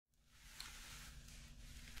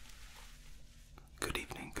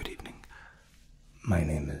My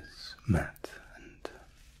name is Matt, and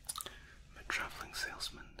I'm a traveling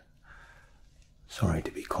salesman. Sorry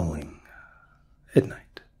to be calling at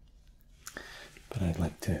night, but I'd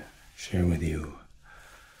like to share with you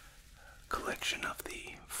a collection of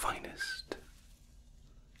the finest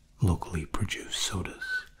locally produced sodas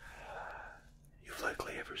you've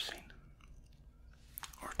likely ever seen,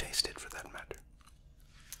 or tasted for that matter.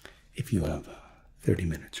 If you have 30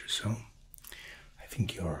 minutes or so, I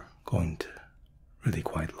think you're going to really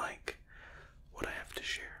quite like what I have to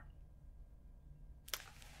share.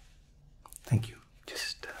 Thank you.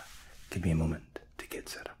 Just give me a moment to get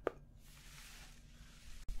set up.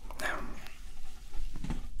 Now,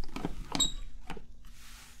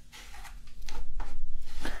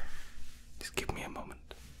 just give me a moment.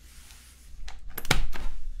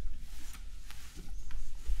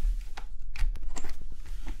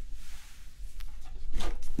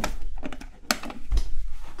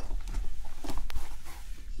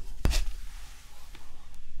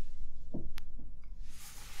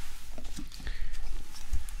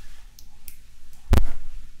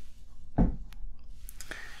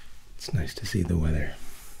 It's nice to see the weather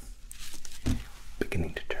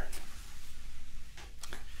beginning to turn.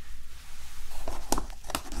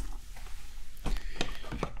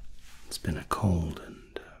 It's been a cold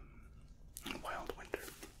and wild winter.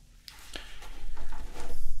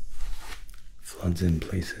 Floods in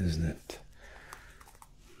places that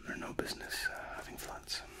are no business having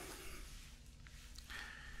floods.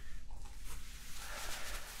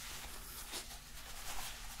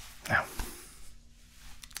 Now,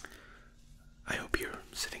 I hope you're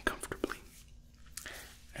sitting comfortably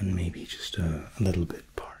and maybe just a little bit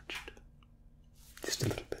parched. Just a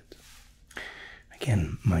little bit.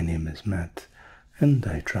 Again, my name is Matt, and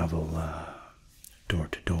I travel door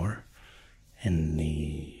to door in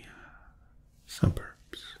the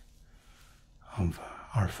suburbs of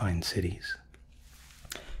our fine cities,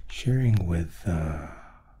 sharing with my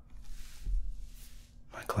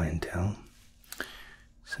clientele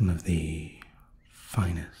some of the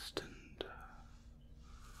finest and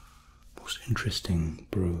most interesting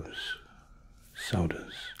brews,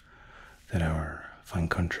 sodas that our fine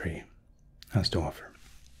country has to offer.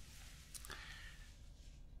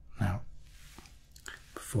 Now,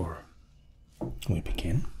 before we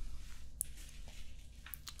begin,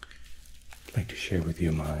 I'd like to share with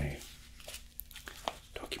you my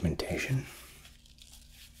documentation.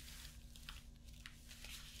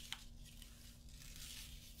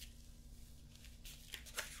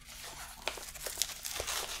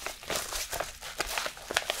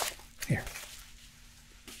 Here.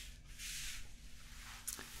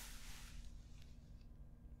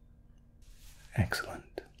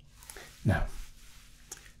 Excellent. Now,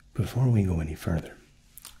 before we go any further,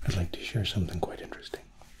 I'd like to share something quite interesting.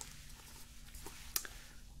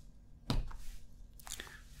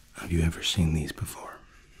 Have you ever seen these before?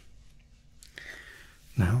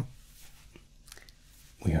 Now,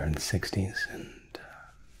 we are in the 60s and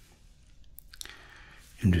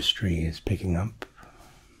industry is picking up.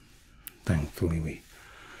 Thankfully, we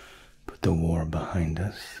put the war behind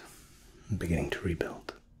us and beginning to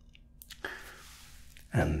rebuild.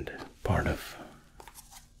 And part of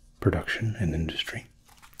production and industry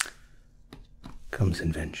comes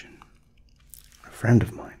invention. A friend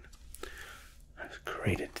of mine has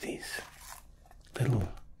created these little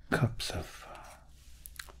cups of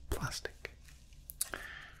plastic.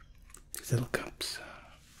 These little cups,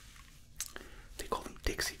 they call them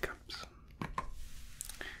Dixie cups.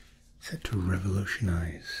 Set to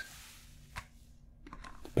revolutionize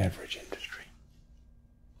the beverage industry.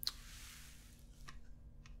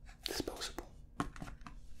 Disposable.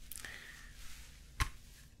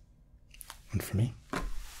 One for me. One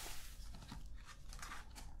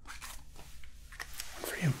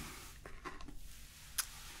for you.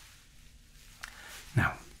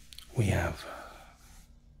 Now, we have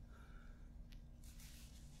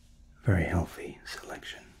a very healthy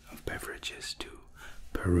selection of beverages to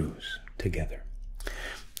peruse together.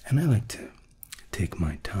 And I like to take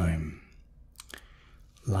my time.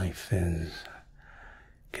 Life is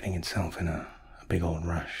getting itself in a big old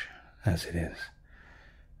rush, as it is.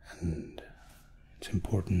 And it's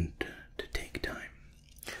important to take time.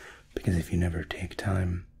 Because if you never take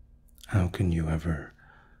time, how can you ever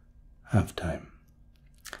have time?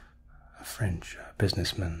 A French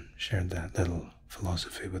businessman shared that little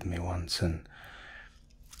philosophy with me once, and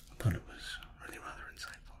I thought it was really rather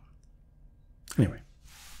insightful. Anyway,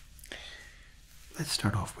 let's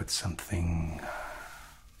start off with something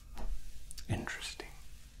interesting.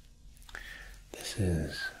 This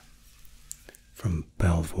is from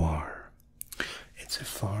Belvoir. It's a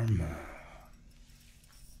farm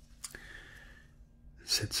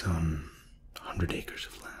sits on 100 acres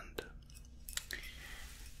of land,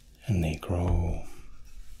 and they grow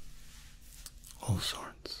all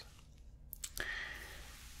sorts.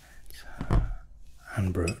 It's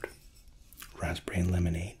hand-brewed raspberry and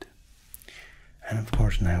lemonade, and of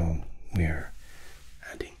course now we're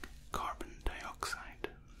adding carbon dioxide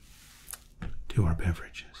to our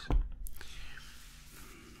beverages.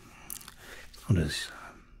 It's not as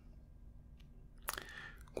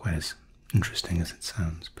quite as interesting as it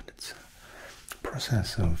sounds, but it's a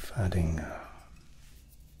process of adding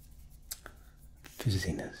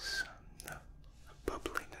fizziness,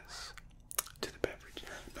 bubbliness to the beverage.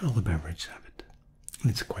 Not all the beverages have it.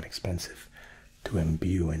 It's quite expensive to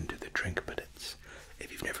imbue into the drink, but it's,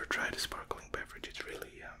 if you've never tried a sparkling beverage, it's really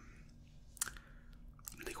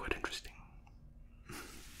quite interesting.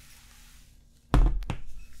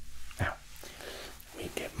 Now, we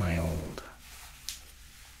get my old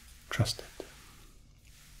trusted.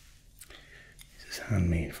 This is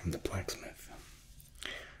handmade from the blacksmith.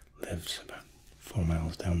 Lives about 4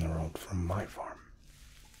 miles down the road from my farm.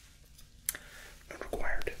 Not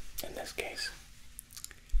required in this case.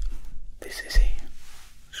 This is a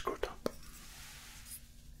screw top.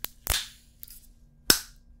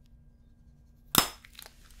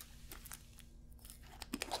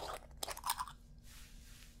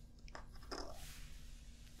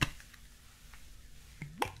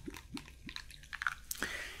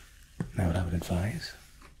 Now what I would advise,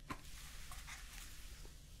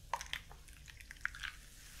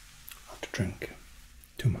 not to drink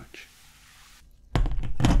too much,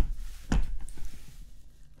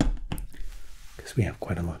 because we have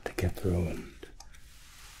quite a lot to get through, and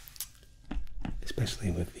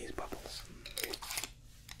especially with these bubbles.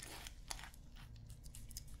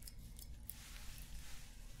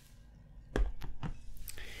 A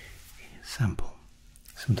sample,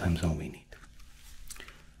 sometimes all we need.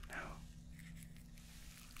 Now,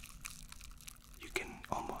 you can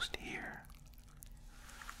almost hear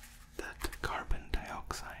that carbon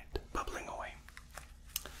dioxide bubbling away.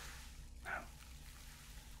 Now,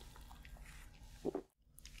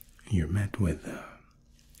 you're met with a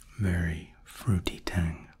very fruity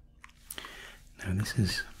tang. Now this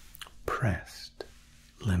is pressed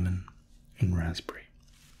lemon and raspberry.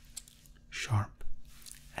 Sharp,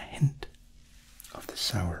 a hint of the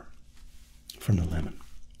sour from the lemon.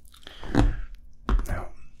 Now,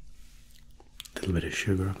 a little bit of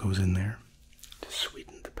sugar goes in there to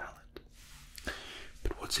sweeten the palate.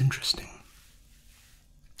 But what's interesting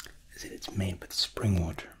is that it's made with spring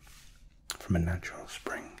water from a natural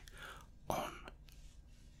spring on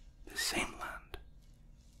the same land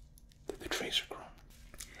that the trees are grown.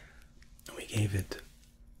 And we gave it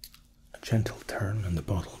a gentle turn on the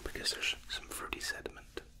bottle because there's some fruity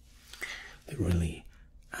sediment that really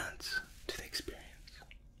adds to the experience.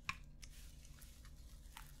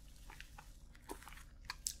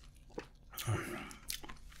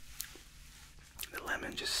 The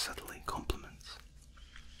lemon just subtly complements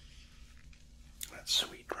that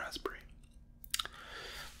sweet raspberry.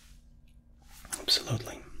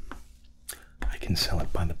 Absolutely. I can sell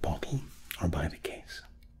it by the bottle or by the case.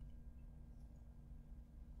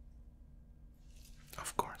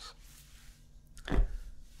 Of course.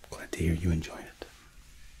 Glad to hear you enjoyed it.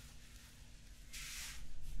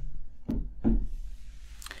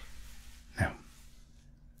 Now,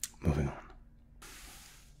 moving on.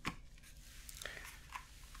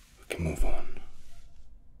 We can move on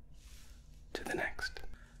to the next.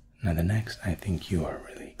 Now the next I think you are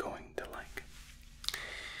really going to like.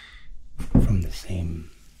 From the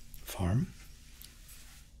same farm,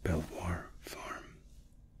 Belvoir Farm.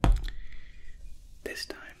 This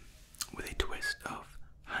time with a twist of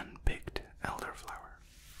hand-picked elderflower.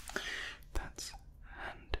 That's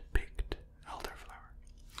hand-picked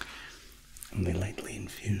elderflower. And they lightly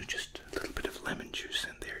infuse just a little bit of lemon juice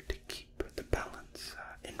in there to keep the balance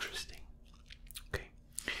interesting. Okay.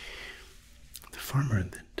 The farmer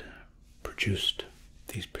that produced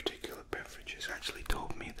these particular beverages actually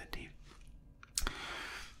told me that he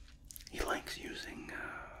likes using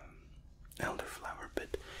elderflower,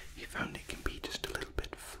 but he found it can be just a little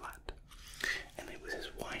bit flat. And it was his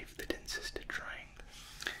wife that insisted trying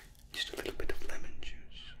just a little bit of lemon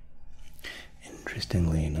juice.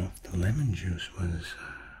 Interestingly enough, the lemon juice was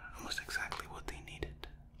almost exactly what they needed.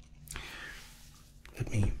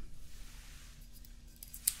 Let me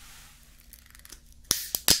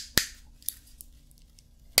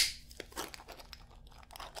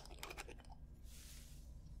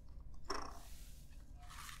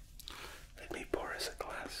pour us a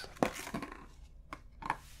glass.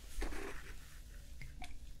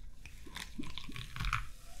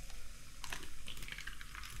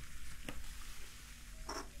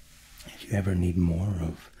 you ever need more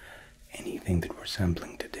of anything that we're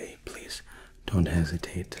sampling today, please don't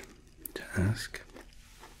hesitate to ask.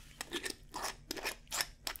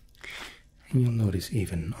 And you'll notice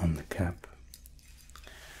even on the cap,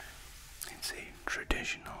 it's a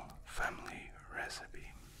traditional family recipe.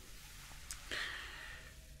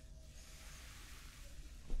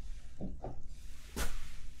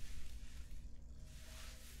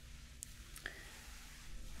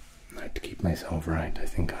 To keep myself right, I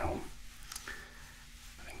think I'll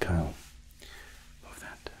move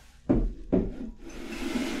that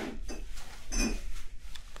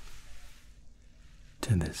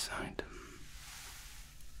to this side.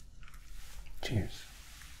 Cheers.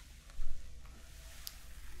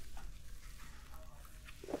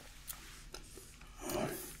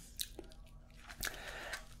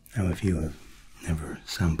 Now, if you have never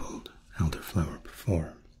sampled elderflower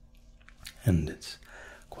before, and it's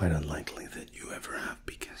quite unlikely that you ever have,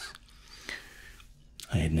 because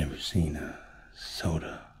I had never seen a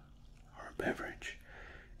soda or a beverage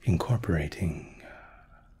incorporating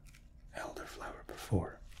elderflower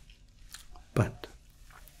before. But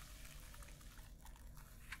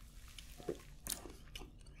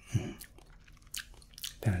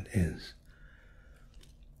that is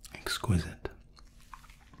exquisite.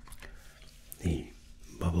 The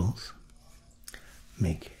bubbles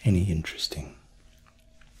make any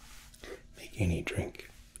drink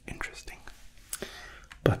interesting.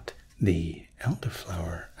 But the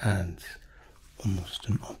elderflower adds almost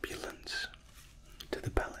an opulence to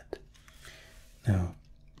the palate. Now,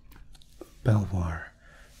 Belvoir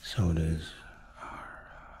sodas are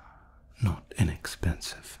not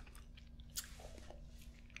inexpensive,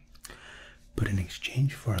 but in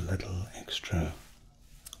exchange for a little extra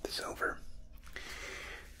silver,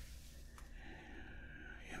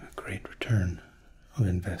 you have a great return of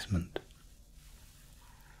investment.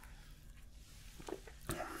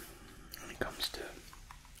 When it comes to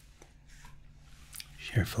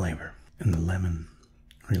sheer flavor, and the lemon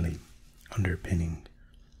really underpinning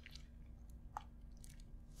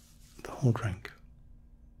the whole drink.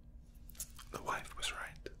 The wife was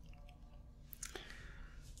right.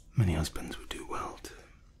 Many husbands would do well to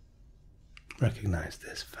recognize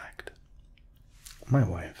this fact. My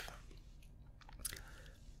wife,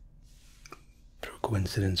 through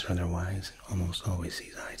coincidence or otherwise, almost always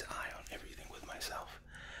sees eye to eye on everything with myself.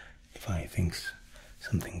 If I think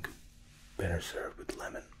something could better served with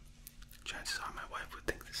lemon, chances are my wife would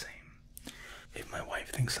think the same. If my wife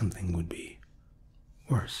thinks something would be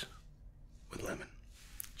worse with lemon,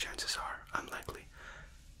 chances are I'm likely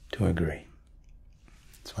to agree.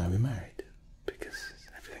 That's why we married, because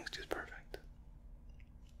everything's just perfect,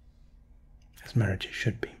 as marriages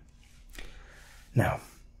should be. Now,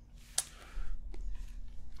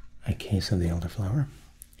 a case of the elderflower,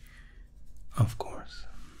 of course.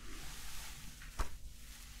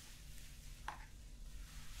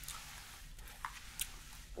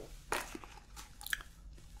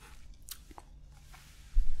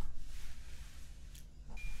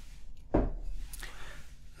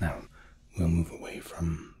 Now, we'll move away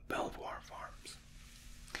from Belvoir Farms.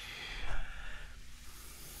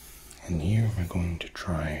 And here we're going to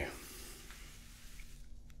try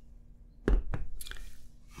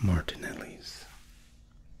Martinelli's.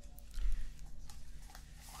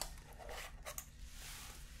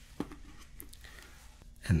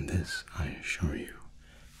 And this, I assure you,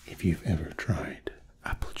 if you've ever tried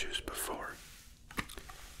apple juice before,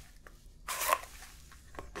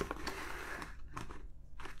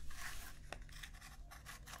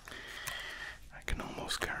 I can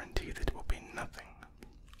almost guarantee that it will be nothing.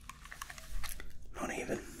 Not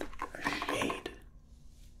even a shade.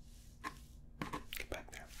 Get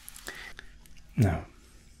back there. Now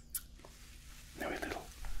a little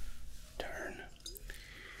turn.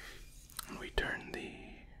 And we turn the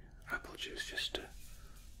apple juice just to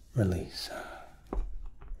release a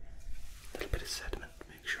little bit of sediment,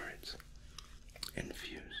 make sure it's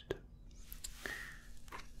infused.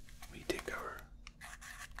 We take our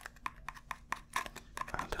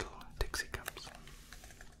little Dixie cups.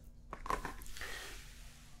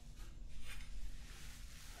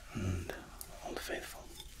 And Old Faithful.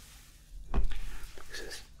 This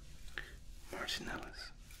is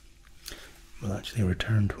Martinelli's. We'll actually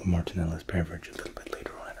return to a Martinelli's beverage a little bit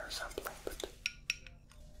later on in our sampling, but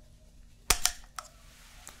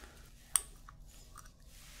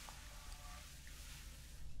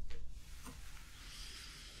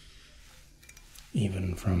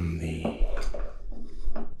even from the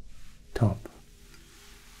top,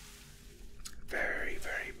 very,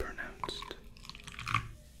 very pronounced,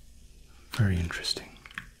 very interesting,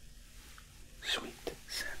 sweet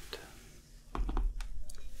scent.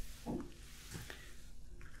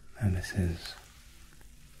 And this is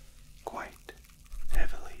quite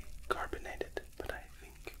heavily carbonated, but I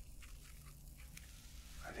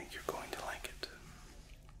think you're going to like it.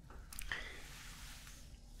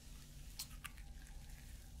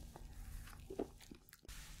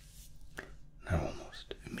 Now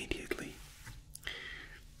almost immediately,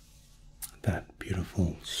 that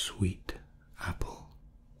beautiful sweet apple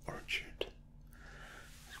orchard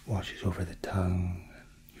washes over the tongue and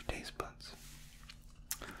your taste buds.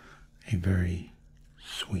 A very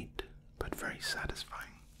sweet but very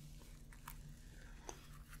satisfying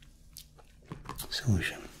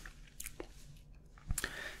solution.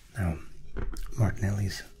 Now,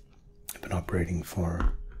 Martinelli's have been operating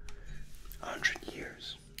for 100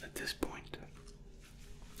 years at this point.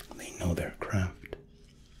 They know their craft.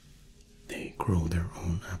 They grow their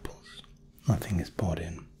own apples. Nothing is bought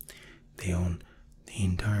in. They own the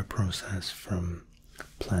entire process from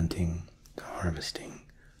planting to harvesting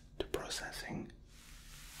to processing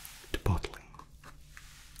to bottling.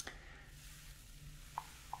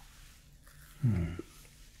 And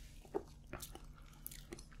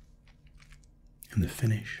the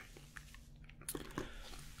finish,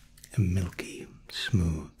 a milky,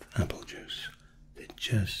 smooth apple juice that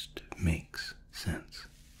just makes sense.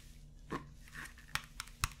 It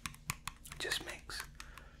just makes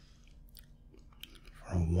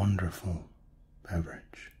for a wonderful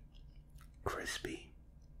beverage. Crispy,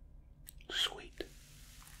 sweet.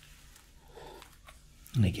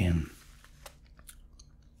 And again,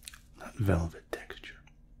 that velvet texture.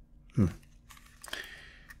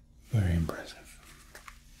 Very impressive.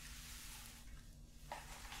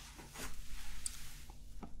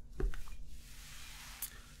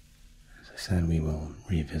 As I said, we will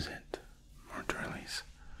revisit Martinelli's.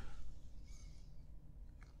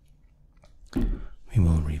 We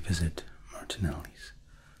will revisit Martinelli's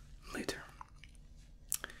later,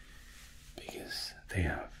 because they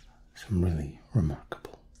have some really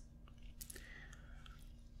remarkable,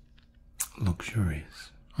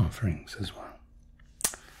 luxurious offerings as well.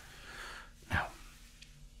 Now,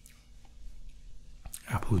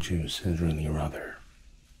 apple juice is really rather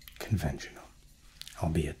conventional,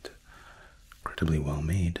 albeit incredibly well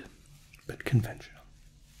made, but conventional.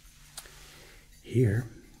 Here,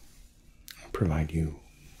 I'll provide you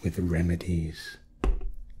with remedies.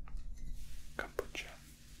 Kombucha.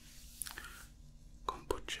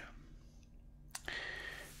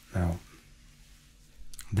 Now,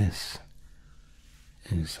 this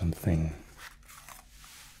is something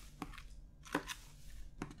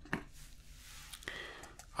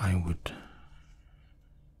I would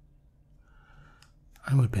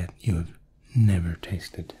bet you have never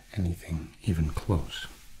tasted anything even close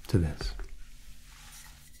to this.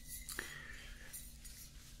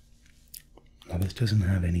 Now, this doesn't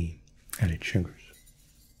have any added sugars.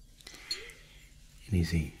 It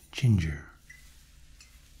is a ginger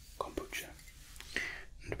kombucha.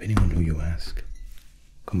 And depending on who you ask,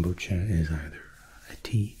 kombucha is either a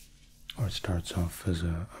tea or it starts off as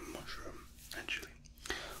a mushroom, actually.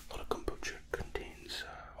 A lot of kombucha contains,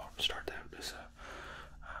 or start out as a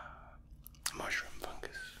mushroom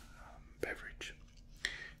fungus beverage.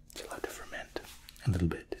 It's allowed to ferment a little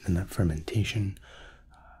bit, and in that fermentation,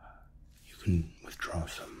 you can withdraw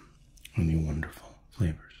some really wonderful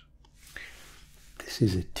flavors. This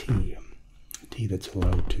is a tea that's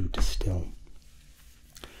allowed to distill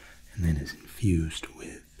and then is infused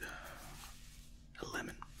with a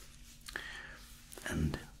lemon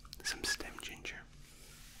and some stem ginger.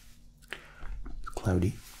 It's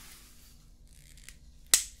cloudy.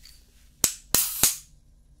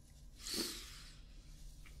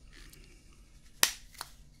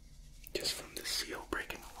 Just from the seal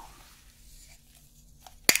breaking alone.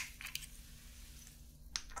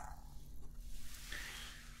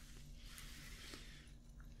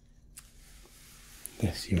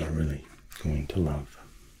 This you are really going to love,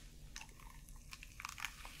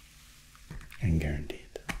 and guaranteed.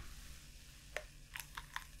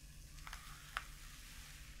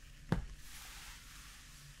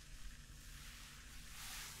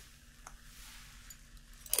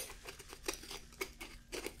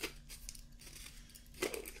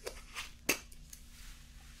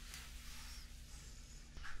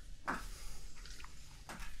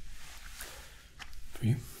 For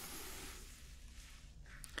you.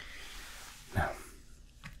 Now,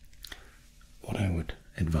 what I would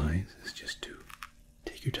advise is just to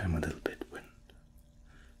take your time a little bit when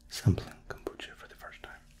sampling kombucha for the first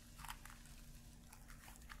time.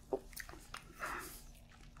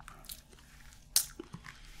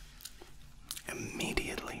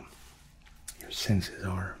 Immediately, your senses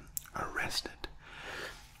are arrested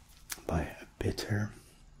by a bitter,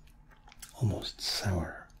 almost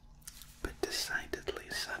sour, but decidedly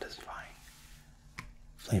satisfying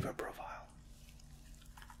flavor profile.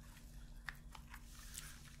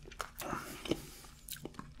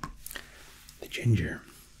 The ginger,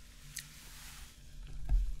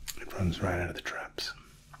 it runs right out of the traps.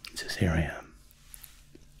 It says, "Here I am.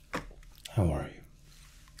 How are you?"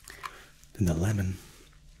 Then the lemon,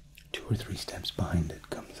 2 or 3 steps behind it,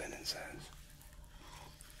 comes in and says,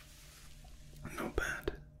 "Not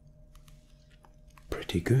bad.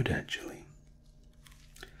 Pretty good, actually."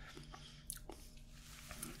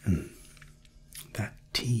 And that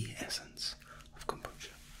tea essence of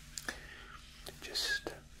kombucha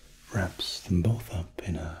just wraps them both up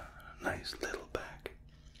in a nice little bag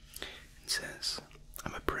and says,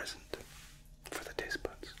 "I'm a present for the taste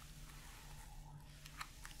buds."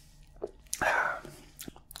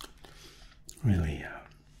 Really,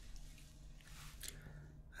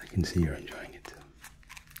 I can see you're enjoying it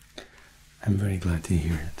too. I'm very glad to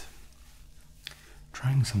hear it.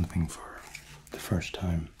 Trying something for the first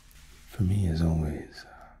time, for me, is always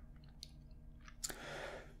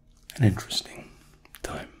an interesting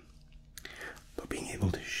time. But being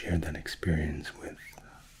able to share that experience with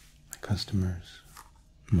my customers,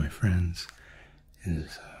 my friends,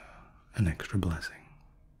 is an extra blessing.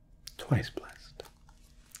 Twice blessed.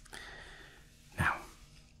 Now,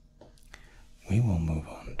 we will move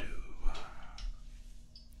on to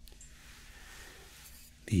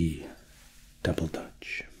the Double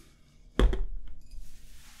Dutch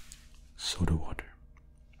soda water.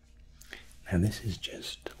 Now, this is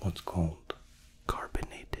just what's called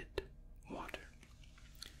carbonated water.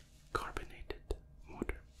 Carbonated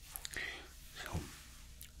water. So,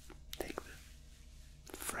 take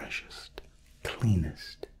the freshest,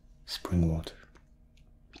 cleanest spring water.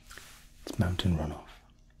 It's mountain runoff.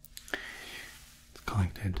 It's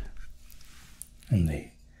collected, and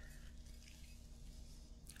they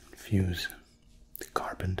infuse the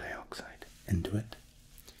carbon dioxide into it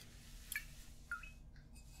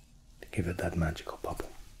to give it that magical bubble.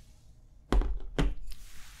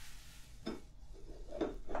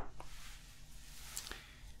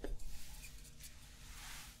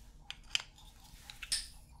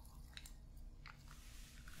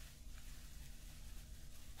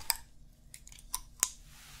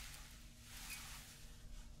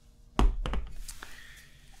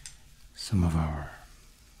 Some of our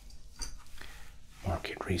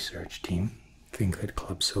market research team think that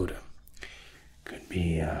club soda could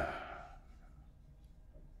be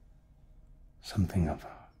something of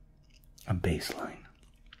a baseline,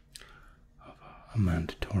 of a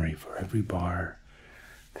mandatory for every bar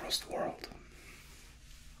across the world.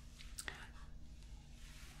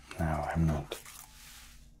 Now, I'm not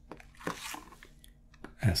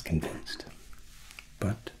as convinced,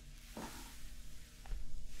 but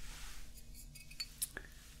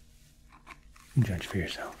judge for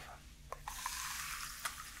yourself.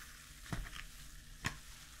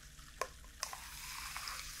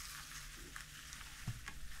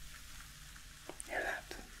 Hear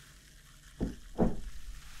that?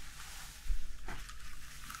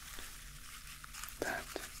 That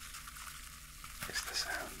is the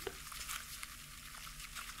sound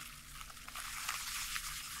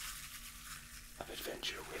of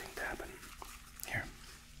adventure waiting to happen. Here,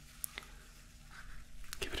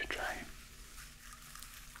 give it a try.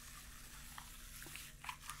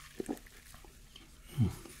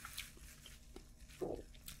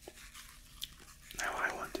 Now,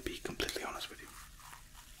 I want to be completely honest with you.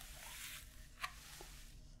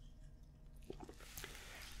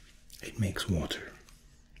 It makes water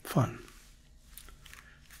fun,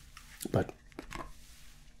 but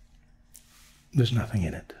there's nothing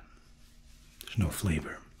in it. There's no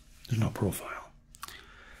flavor. There's no profile.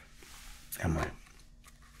 And my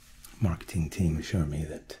marketing team assured me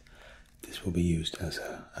that this will be used as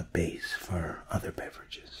a base for other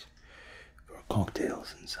beverages, for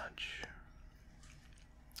cocktails and such.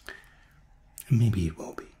 And maybe it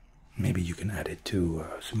will be. Maybe you can add it to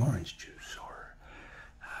some orange juice or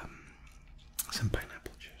some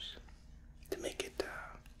pineapple juice to make it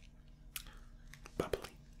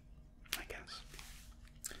bubbly, I guess.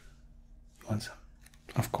 You want some?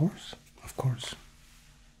 Of course, of course.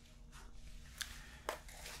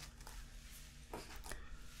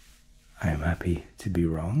 I am happy to be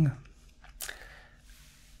wrong.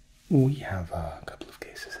 We have a couple of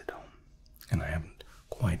cases at home, and I haven't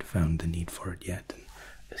quite found the need for it yet. And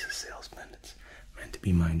as a salesman, it's meant to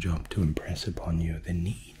be my job to impress upon you the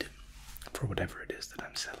need for whatever it is that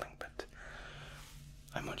I'm selling, but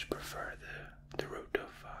I much prefer the route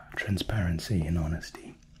of transparency and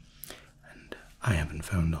honesty. And I haven't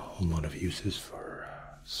found a whole lot of uses for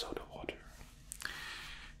soda water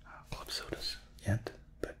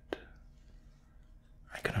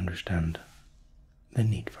understand the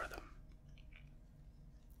need for them.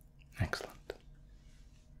 Excellent.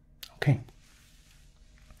 Okay.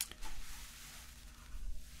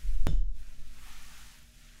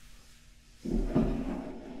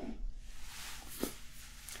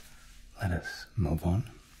 Let us move on.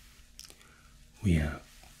 We have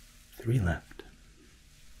 3 left.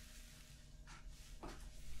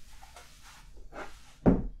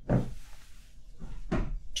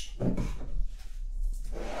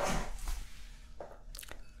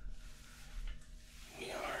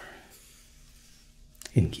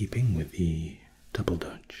 In keeping with the Double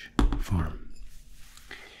Dutch farm.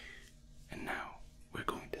 And now we're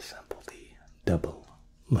going to sample the double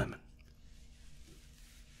lemon.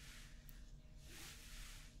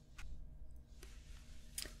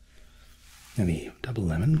 Now the double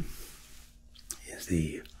lemon is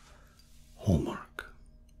the hallmark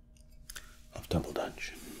of Double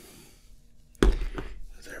Dutch.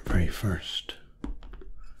 It's their very first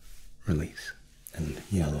release, and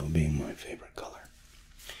yellow being my favorite color.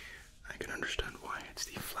 I can understand why it's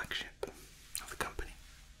the flagship of the company.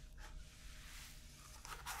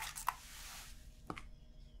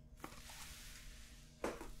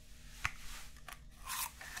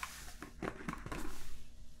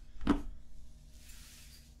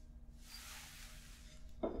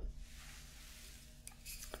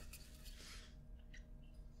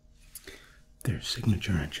 Their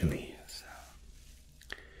signature actually is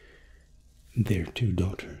their 2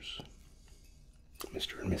 daughters,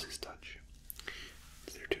 Mr. and Mrs. Dutch.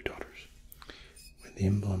 It's their 2 daughters, with the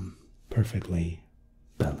emblem perfectly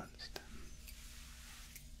balanced.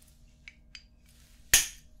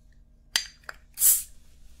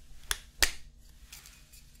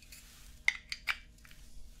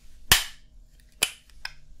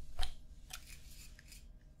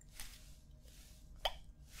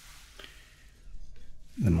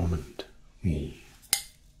 The moment we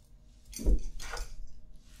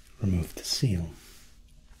remove the seal,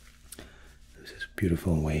 there's this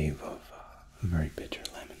beautiful wave of a very bitter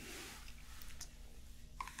lemon.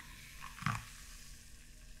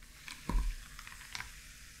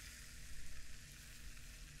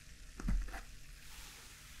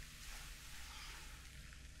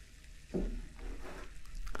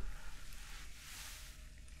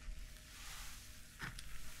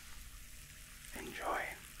 Enjoy.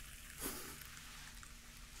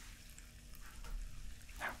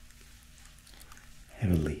 Now,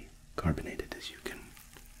 heavily carbonated as you can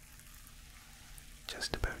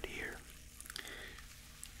just about hear.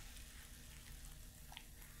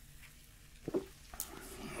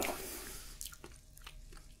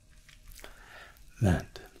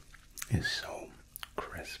 That is so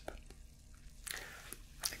crisp.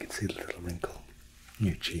 I can see the little wrinkle in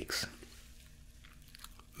your cheeks.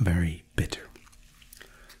 Very bitter,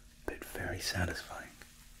 but very satisfying.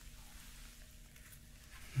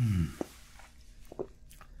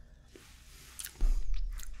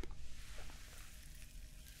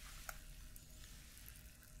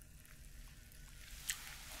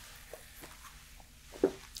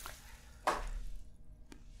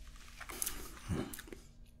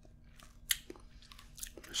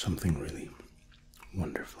 Something really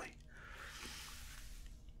wonderfully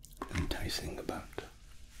enticing about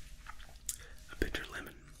a bitter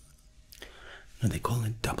lemon. Now they call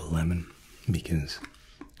it double lemon because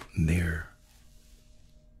their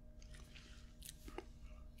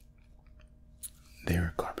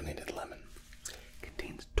carbonated lemon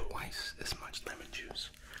contains twice as much lemon juice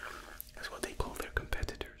as what they call their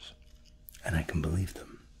competitors. And I can believe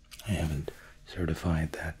them. I haven't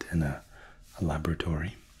certified that in a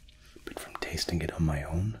laboratory, but from tasting it on my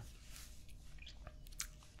own,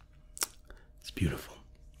 it's beautiful.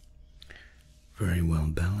 Very well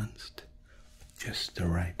balanced, just the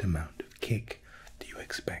right amount of kick that you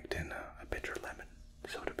expect in a bitter lemon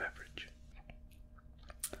soda beverage.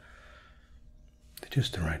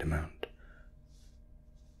 Just the right amount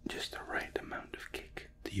of kick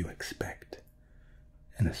that you expect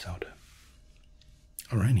in a soda,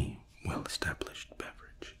 or any well-established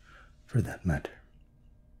beverage for that matter.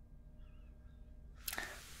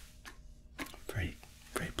 Very,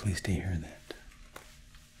 very pleased to hear that.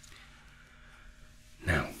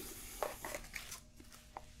 Now,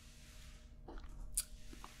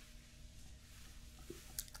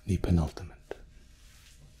 the penultimate.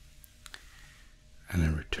 And I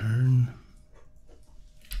return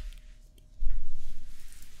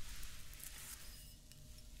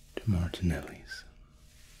to Martinelli's,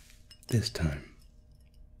 this time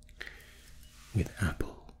with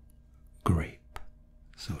apple grape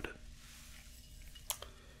soda.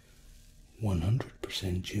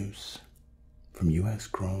 100% juice from US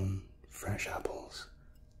grown fresh apples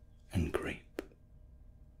and grape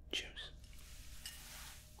juice.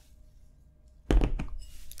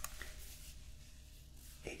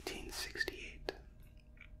 (1868).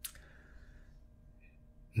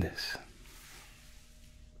 This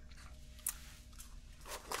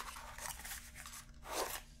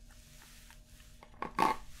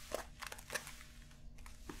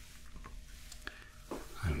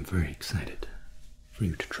I'm very excited for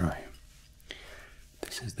you to try.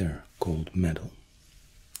 This is their gold medal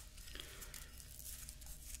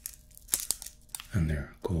and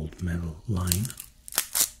their gold medal line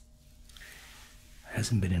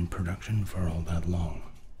hasn't been in production for all that long.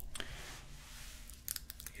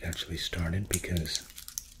 It actually started because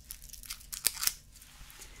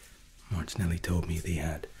Martinelli told me they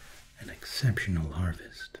had an exceptional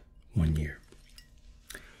harvest one year,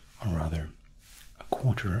 or rather, a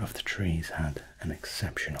quarter of the trees had an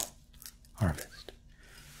exceptional harvest.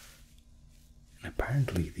 And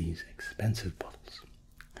apparently these expensive bottles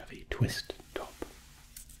have a twist top.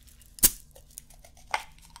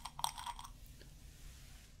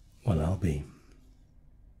 Well,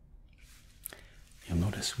 you'll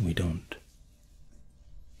notice we don't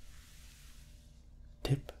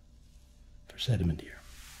tip for sediment here.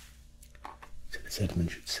 So the sediment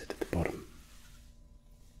should sit at the bottom.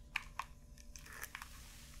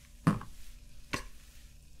 You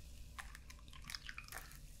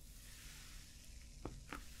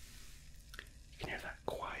can hear that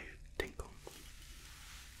quiet tinkle.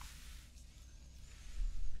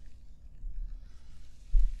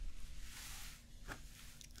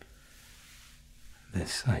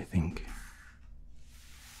 This, I think,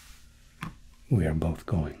 we are both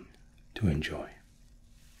going to enjoy.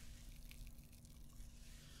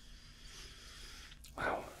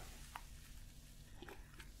 Wow.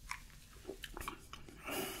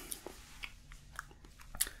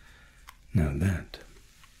 Now that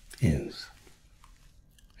is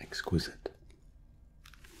exquisite.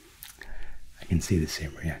 I can see the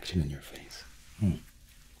same reaction in your face.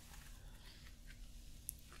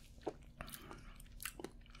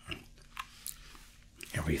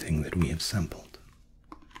 Everything that we have sampled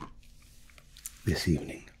this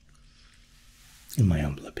evening, in my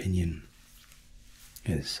humble opinion,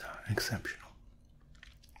 is exceptional.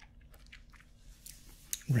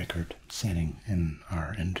 Record-setting in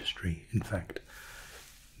our industry, in fact.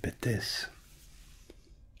 But this,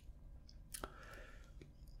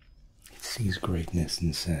 it sees greatness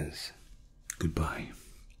and says goodbye.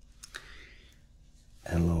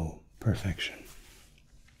 Hello, perfection.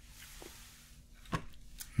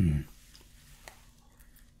 The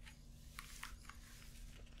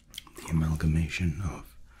amalgamation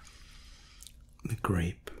of the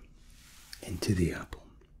grape into the apple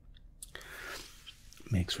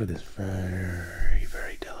makes for this very,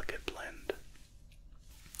 very delicate blend.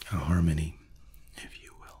 A harmony, if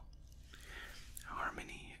you will. A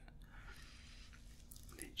harmony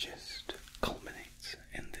that just culminates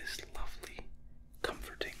in this lovely,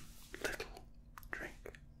 comforting little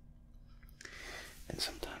drink. And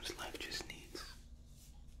sometimes life just needs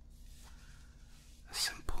a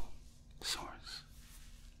simple source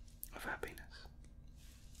of happiness.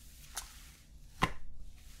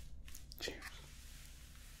 Cheers.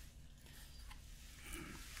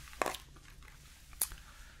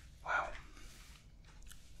 Wow.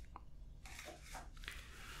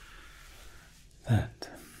 That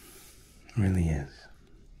really is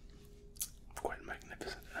quite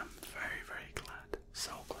magnificent. I'm very, very glad,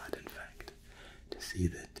 so glad in fact, to see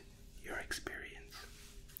that your experience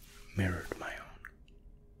mirrored my own.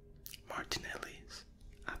 Martinelli's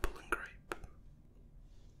apple and grape.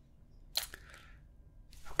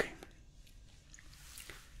 Okay.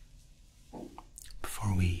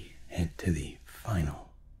 Before we head to the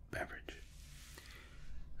final beverage,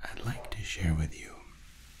 I'd like to share with you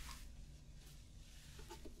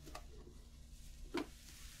a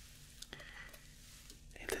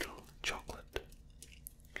little chocolate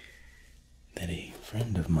that a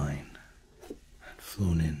friend of mine had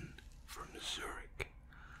flown in from Zurich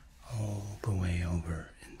all the way over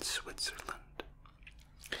in Switzerland.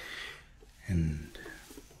 And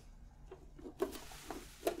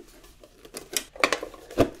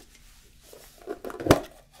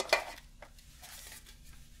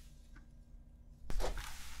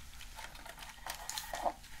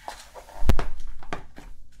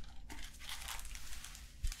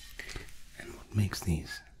what makes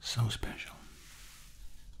these so special,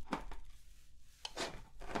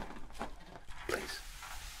 please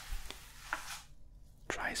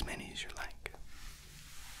try as many as you like.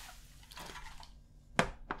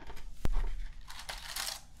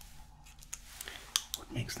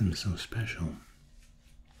 makes them so special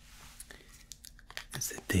is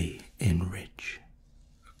that they enrich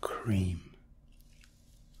a cream,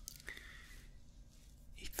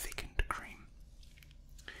 a thickened cream.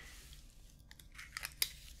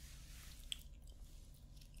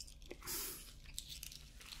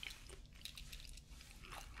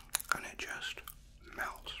 And it just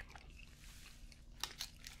melts.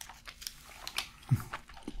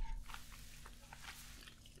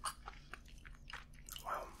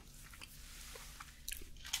 Wow.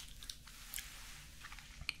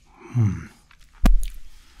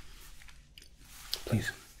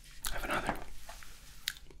 Please, have another.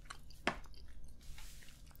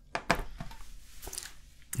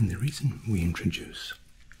 And the reason we introduce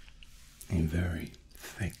a very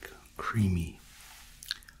thick, creamy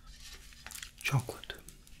chocolate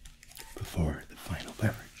before the final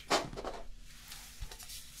beverage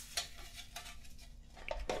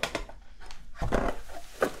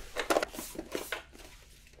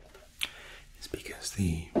is because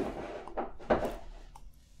the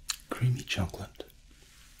creamy chocolate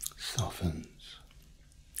softens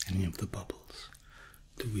any of the bubbles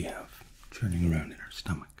that we have churning around in our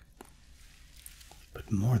stomach.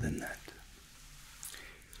 But more than that,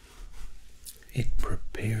 it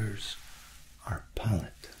prepares our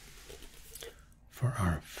palate for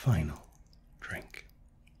our final drink.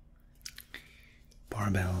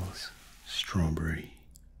 Barbell's strawberry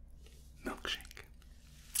milkshake.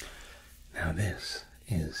 Now this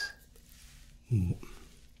is...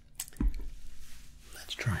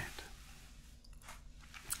 let's try it.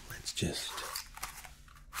 Let's just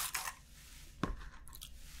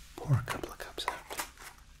pour a couple of cups out.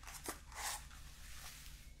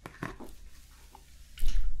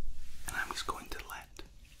 And I'm just going to let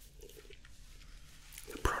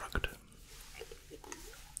the product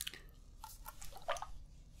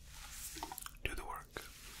do the work.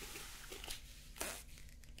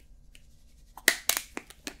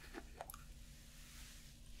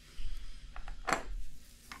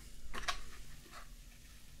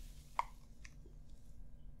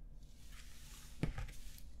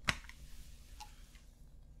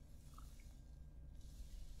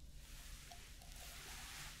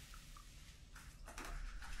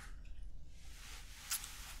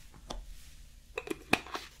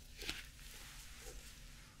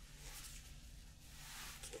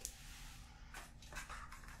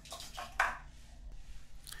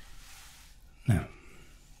 Now,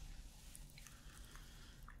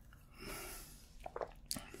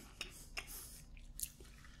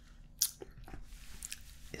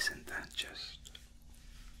 isn't that just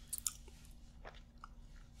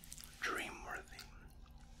dream-worthy?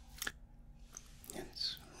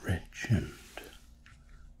 It's rich and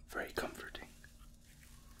very comforting.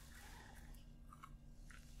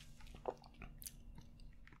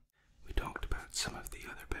 We talked about some of the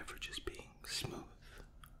other beverages being smooth,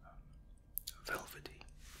 velvety.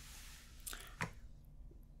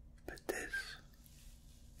 But this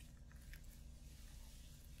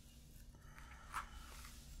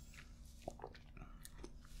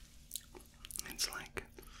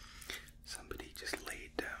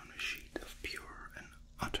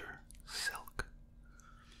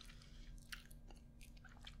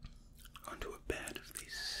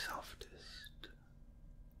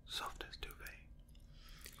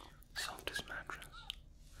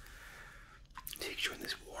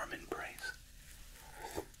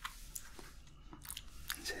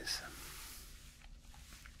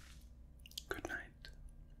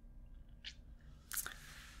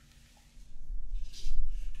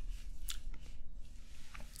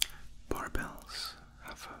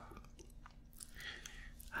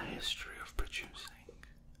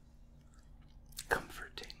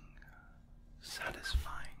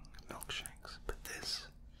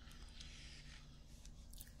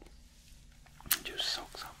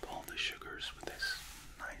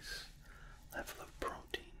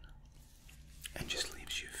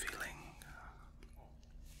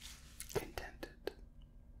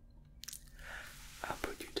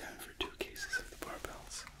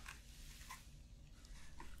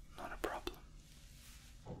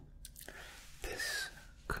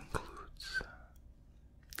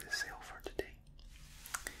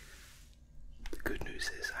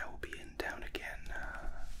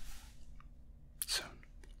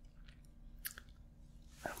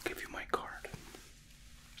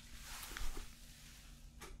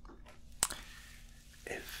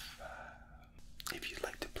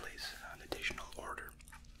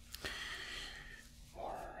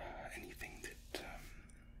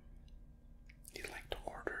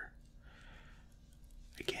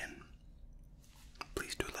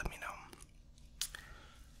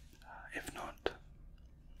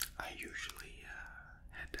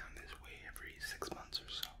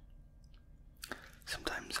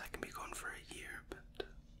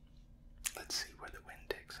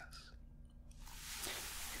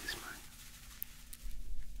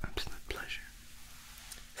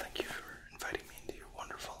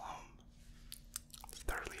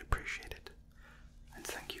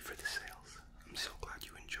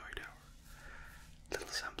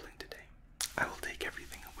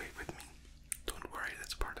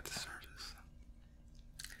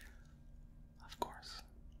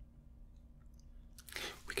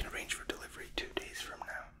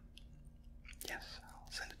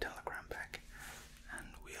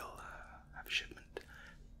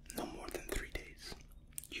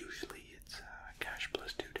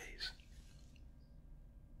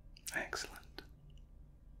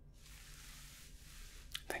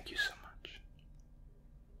Thank you so much.